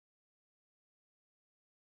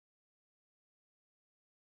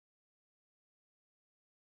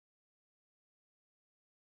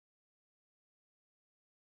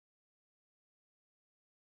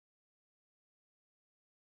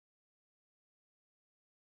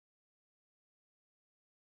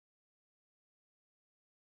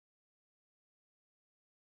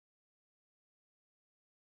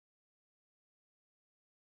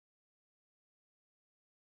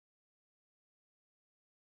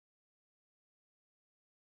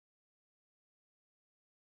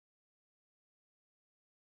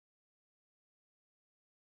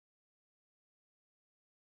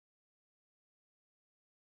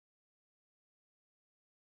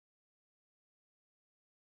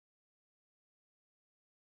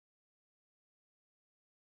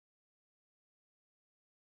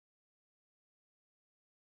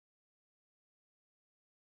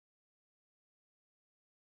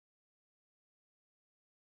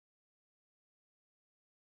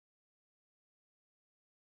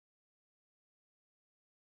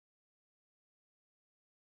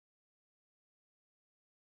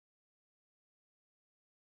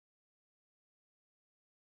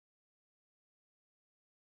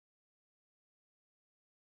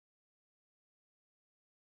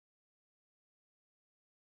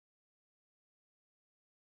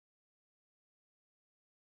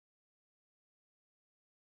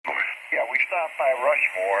we stopped by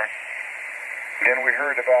Rushmore. Then we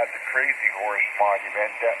heard about the Crazy Horse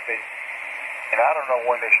Monument. And I don't know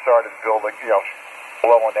when they started building,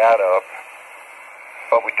 blowing that up.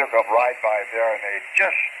 But we took a ride by there, and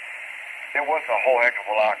there wasn't a whole heck of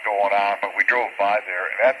a lot going on, but we drove by there,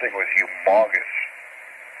 and that thing was humongous.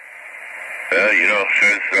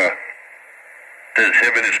 Says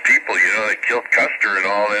him and his people, they killed Custer and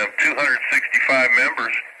all them, 265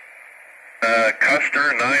 members.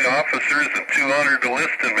 Custer, 9 officers, and 200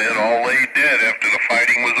 enlisted men all lay dead after the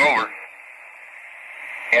fighting was over.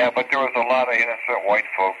 Yeah, but there was a lot of innocent white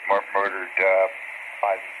folk murdered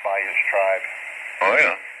by his tribe. Oh,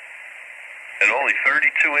 yeah. And only 32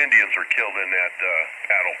 Indians were killed in that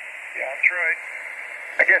battle. Yeah, that's right.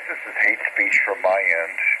 I guess this is hate speech from my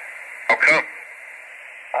end. How come?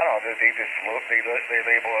 I don't know. They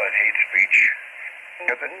label it hate speech.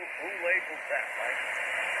 Who labels that, Mike?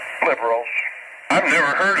 Liberals. I've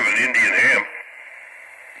never heard of an Indian ham.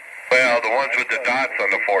 Well, the ones with the dots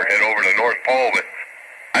on the forehead over the North Pole, but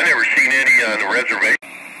I never seen any on the reservation.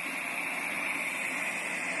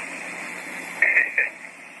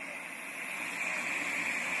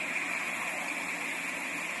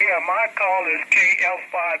 Yeah, my call is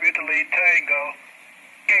KL5 Italy Tango,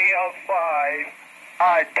 KL5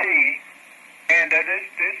 IT, and this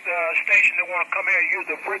station that want to come here and use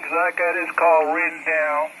the frequency I got is called Written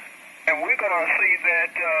Down, and we're going to see that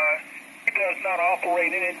it does not operate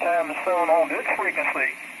anytime soon on this frequency.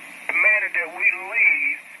 The minute that we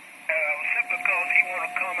leave, simply because he want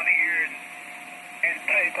to come in here and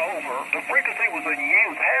take over. The frequency was in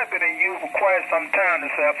use, has been in use for quite some time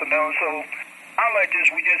this afternoon, so I'll let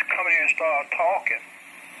we just come in and start talking.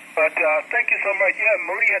 But thank you so much. Yeah,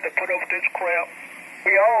 Moody had to put over this crap.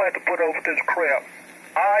 We all had to put over this crap.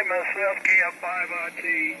 I, myself, KF5IT,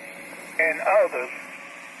 and others.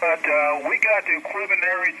 But we got the equipment and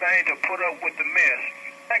everything to put up with the mess.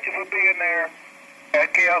 Thank you for being there at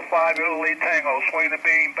KF5 Italy Tango, swinging the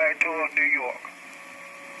beam back towards New York.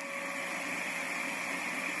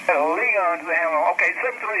 Leon's the handle. Okay,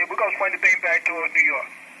 7-3, we're going to swing the beam back towards New York.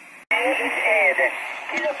 This is Ed.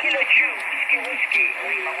 Kilo Kilo Chew, Whiskey,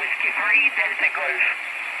 Lima, Whiskey 3, Delta Golf.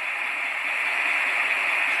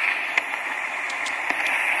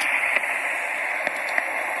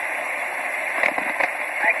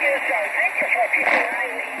 Thank you for 59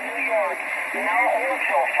 in New York. Now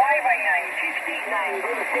also 5I9, 59,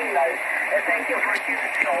 good signal. Thank you for Kilo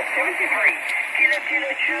 73. Kilo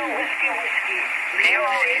Kilo Chew, Whiskey,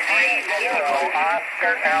 Lima, Whiskey 3,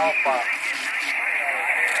 Oscar Alpha.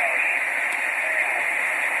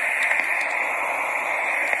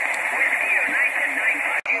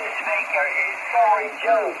 Sorry,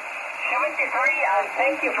 Joe. 73, and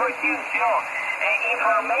thank you for your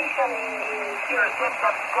information in your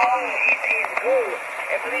system. It is good.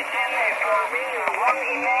 Please send for me one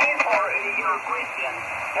email for your question.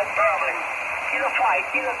 No problem. Kilo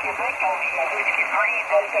 5, Kilo Quebec, Whiskey 3,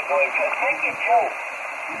 Delta Golf. Thank you, Joe.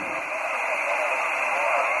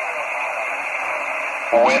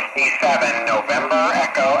 Whiskey 7, November,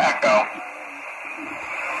 Echo, Echo.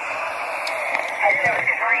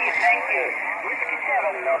 73, thank you. Whiskey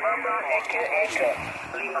 7, November, Echo.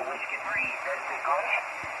 Lima, Whiskey 3, Delta Golf.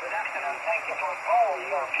 Good afternoon. Thank you for calling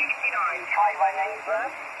your 59 519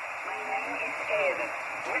 bus. My name is Ed.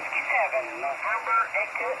 Whiskey 7, November,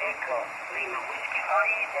 Echo. Lima, Whiskey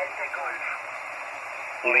 3, Delta Golf.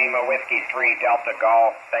 Lima, Whiskey 3, Delta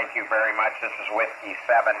Golf. Thank you very much. This is Whiskey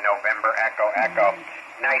 7, November, Echo, Echo.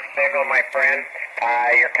 Nice signal, my friend.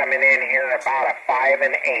 You're coming in here about a 5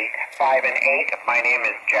 and 8. 5 and 8. My name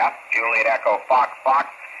is Jeff, Juliet Echo Fox,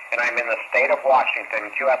 and I'm in the state of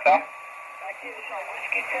Washington. QSL?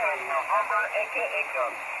 Whiskey 7, November, Echo.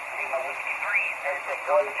 Lima, Whiskey 3, Delta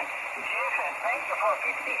Golf. Jeff, thank you for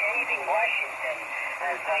 58 in Washington.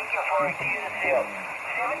 And thank you for QSL.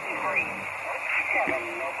 73, Whiskey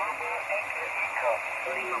 7, November, Echo.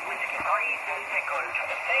 Lima, Whiskey 3, Delta Golf.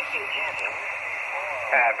 Thank you, Jeff.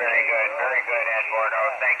 Very good, Eduardo.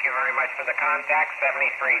 Thank you very much for the contact.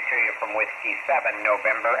 73 to you from Whiskey 7,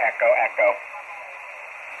 November, Echo, Echo.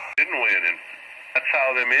 Didn't win, and that's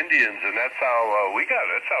how them Indians, and that's how we got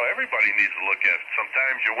it. That's how everybody needs to look at it.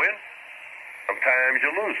 Sometimes you win, sometimes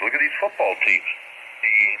you lose. Look at these football teams.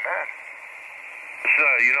 Amen. So,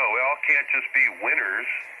 we all can't just be winners,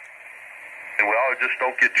 and we all just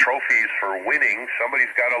don't get trophies for winning.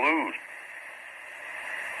 Somebody's got to lose.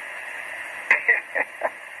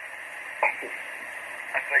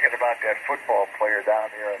 I'm thinking about that football player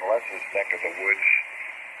down here in Les's neck of the woods.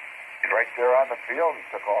 He's right there on the field. He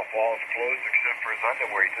took off all his clothes except for his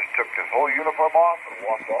underwear. He just took his whole uniform off and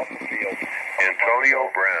walked off the field. Antonio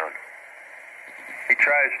Brown. He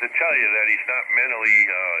tries to tell you that he's not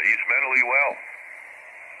he's mentally well.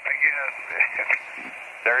 I guess.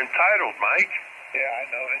 They're entitled, Mike. Yeah, I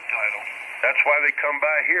know, entitled. That's why they come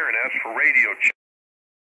by here and ask for radio check.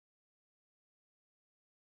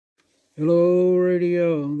 Hello,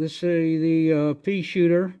 radio. This is the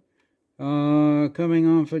Peashooter coming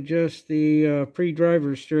off of just the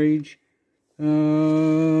pre-driver stage.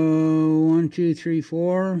 1, 2, 3,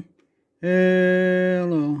 4.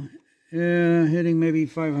 Hello. Hitting maybe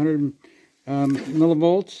 500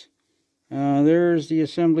 millivolts. There's the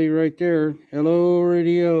assembly right there. Hello,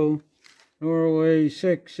 radio. Norway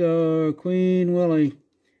 6, Queen Willie.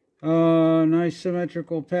 Nice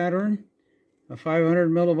symmetrical pattern.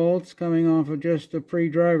 500 millivolts coming off of just a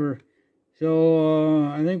pre-driver. So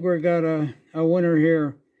I think we've got a winner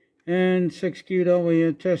here. And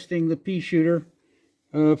 6QW testing the Peashooter.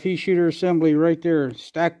 Peashooter assembly right there.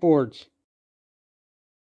 Stack boards.